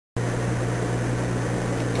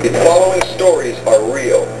The following stories are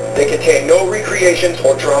real. They contain no recreations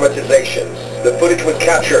or dramatizations. The footage was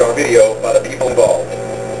captured on video by the people involved.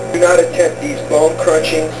 Do not attempt these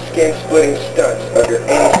bone-crunching, skin-splitting stunts under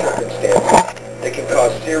any circumstances. They can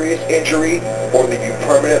cause serious injury or leave you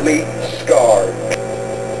permanently scarred.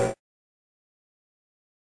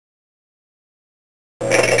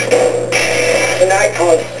 Tonight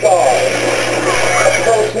on Scars, a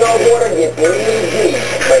pro snowboarder gets really deep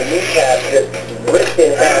by kneecap wrist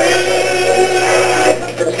in half.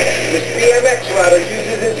 This BMX rider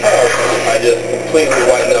uses his head. I just completely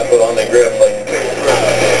white knuckled on the grip like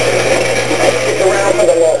stick around for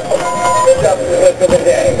the most stuff clip of the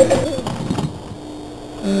day.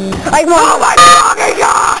 Oh my fucking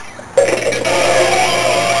god!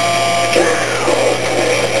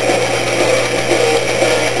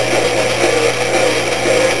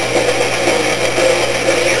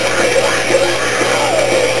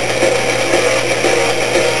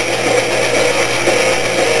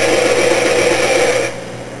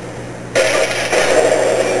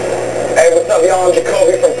 I'm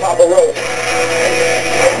Jacoby from Papa Roach,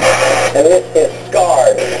 and this is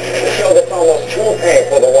Scarred, the show that's almost too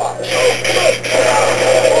painful to watch.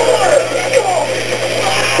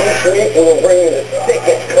 Each week we will bring you the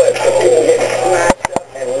sickest clips of people getting smashed up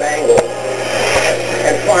and mangled,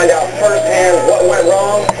 and find out firsthand what went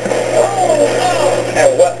wrong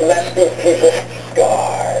and what left these people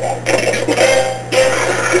scarred.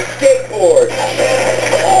 The skateboard.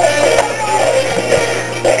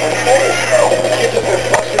 Kids have been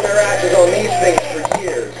busting their asses on these things for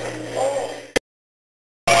years.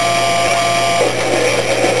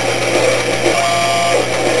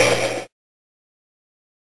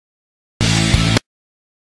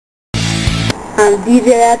 I'm DJ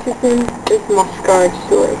Atchison. This is my scarred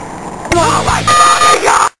story. Oh my god!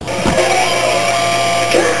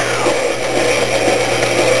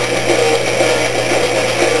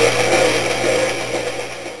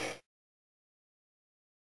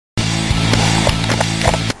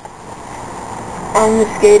 I'm a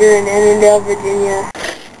skater in Annandale, Virginia.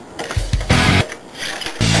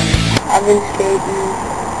 I've been skating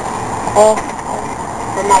all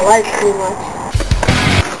for my life pretty much.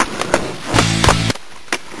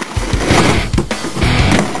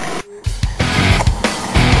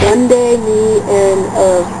 One day me and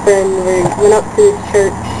a friend went up to the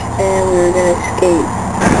church and we were going to skate.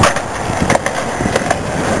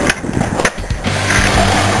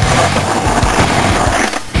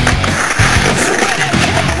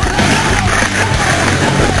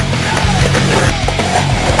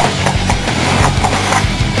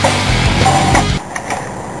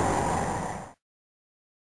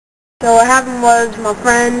 So what happened was my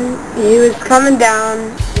friend, he was coming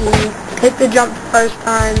down, he hit the jump the first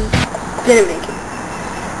time, didn't make it.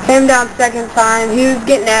 Came down second time, he was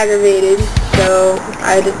getting aggravated, so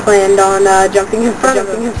I just planned on jumping in front of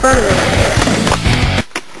him.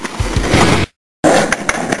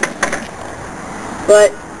 But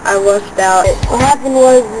I lost out. What happened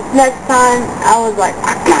was, next time, I was like,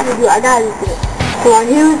 I gotta do it. So when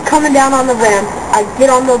he was coming down on the ramp, I get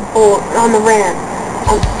on the ramp.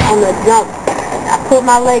 On the jump, I put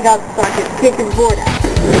my leg up so I could kick his board out.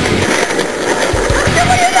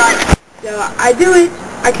 So I do it,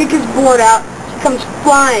 I kick his board out, he comes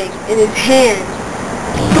flying in his hand,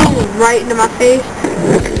 boom, right into my face.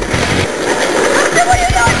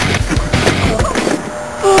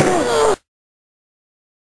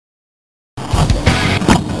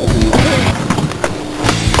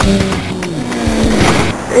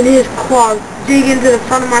 And his claws dig into the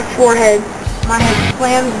front of my forehead. My head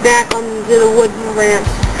slams back onto the wooden ramp.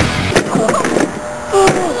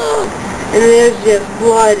 And there's just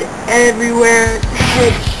blood everywhere,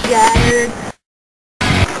 head shattered.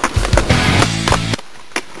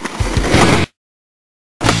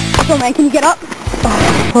 So man, can you get up?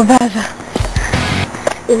 Oh, what bad is that?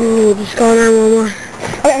 Ooh, just call 911.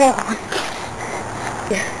 Okay.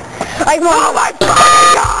 Yeah. Come on. Oh my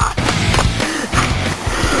god!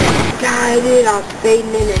 God, dude, I was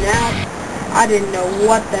fading in and out. I didn't know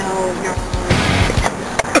what the hell was going on.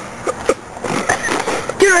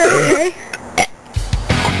 Dude, are you okay?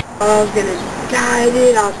 I was gonna die,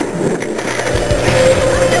 dude. I was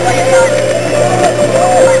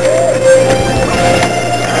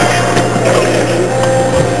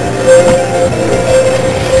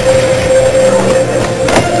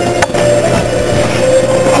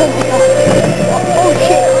oh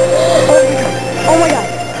shit. Oh my god.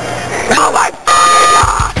 Oh my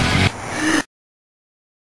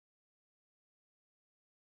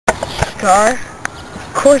scar?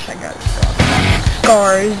 Of course I got a scar.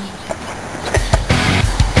 Scars.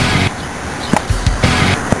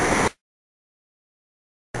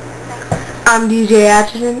 I'm DJ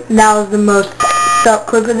Atchison, and that was the most f***ed up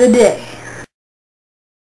clip of the day.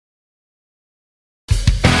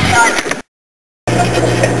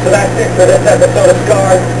 So that's it for this episode of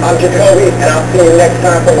Scars. I'm Jacoby, and I'll see you next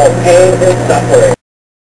time for more pain and suffering.